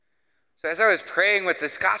So as I was praying with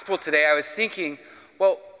this gospel today, I was thinking,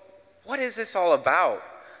 well, what is this all about?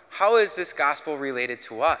 How is this gospel related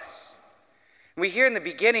to us? We hear in the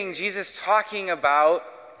beginning Jesus talking about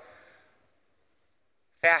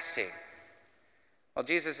fasting. Well,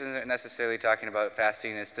 Jesus isn't necessarily talking about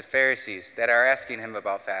fasting. It's the Pharisees that are asking him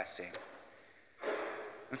about fasting.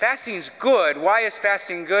 And fasting is good. Why is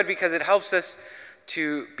fasting good? Because it helps us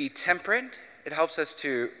to be temperate. It helps us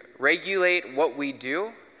to regulate what we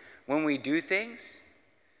do when we do things.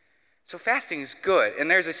 So fasting is good. And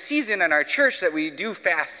there's a season in our church that we do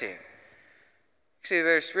fasting. Actually,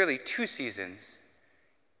 there's really 2 seasons.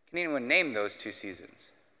 Can anyone name those 2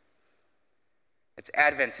 seasons? It's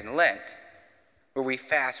Advent and Lent, where we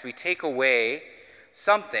fast. We take away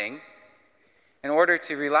something in order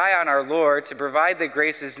to rely on our Lord to provide the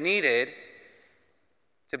graces needed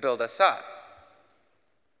to build us up,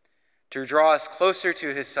 to draw us closer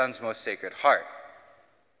to his Son's most sacred heart.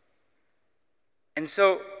 And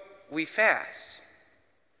so we fast.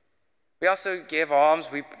 We also give alms,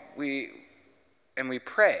 and we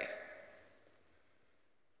pray.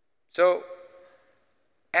 So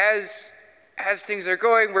as things are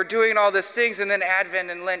going, we're doing all these things, and then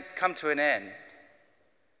Advent and Lent come to an end.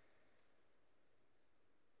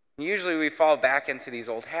 Usually we fall back into these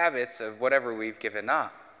old habits of whatever we've given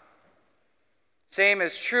up. Same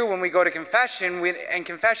is true when we go to confession. We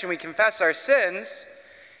confess our sins,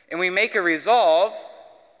 and we make a resolve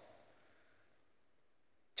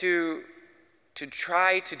to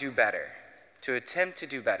try to do better, to attempt to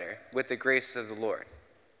do better with the grace of the Lord,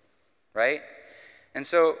 right? And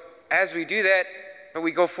so as we do that, but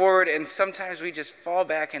we go forward, and sometimes we just fall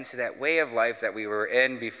back into that way of life that we were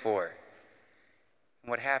in before. And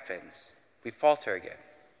what happens? We falter again.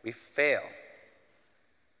 We fail.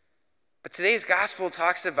 But today's gospel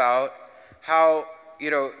talks about how,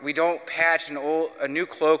 we don't patch a new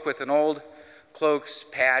cloak with an old cloak's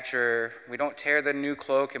patch, or we don't tear the new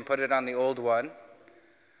cloak and put it on the old one.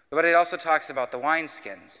 But it also talks about the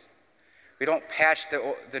wineskins. We don't patch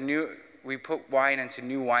the new, we put wine into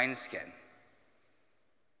new wineskin.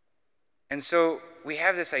 And so we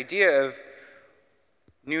have this idea of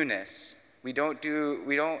newness. We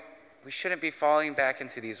shouldn't be falling back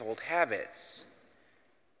into these old habits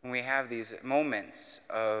when we have these moments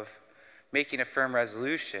of making a firm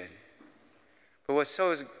resolution. But what's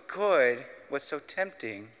so good, what's so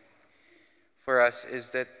tempting for us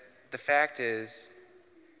is that the fact is,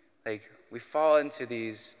 we fall into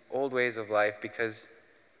these old ways of life because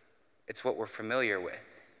it's what we're familiar with.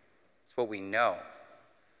 It's what we know.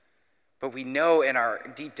 But we know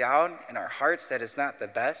deep down in our hearts that it's not the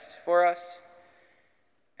best for us.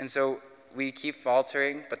 And so we keep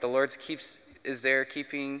faltering, but the Lord is there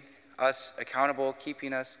keeping us accountable,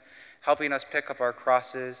 helping us pick up our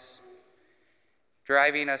crosses,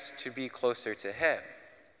 driving us to be closer to him.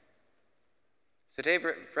 So today,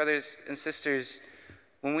 brothers and sisters,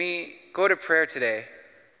 when we go to prayer today,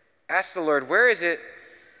 ask the Lord, where is it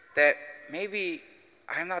that maybe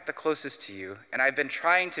I'm not the closest to you, and I've been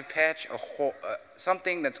trying to patch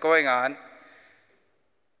something that's going on,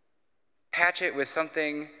 patch it with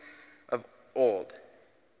something of old.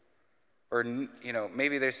 Or,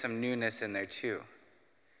 maybe there's some newness in there too.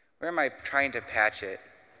 Where am I trying to patch it?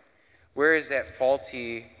 Where is that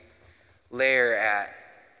faulty layer at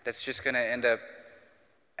that's just going to end up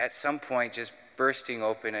at some point just bursting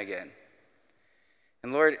open again?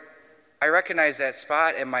 And Lord, I recognize that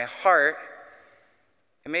spot in my heart,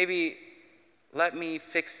 and maybe let me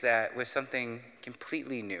fix that with something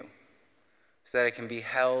completely new so that it can be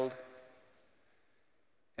held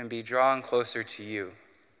and be drawn closer to you.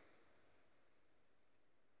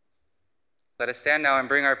 Let us stand now and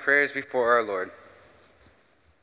bring our prayers before our Lord.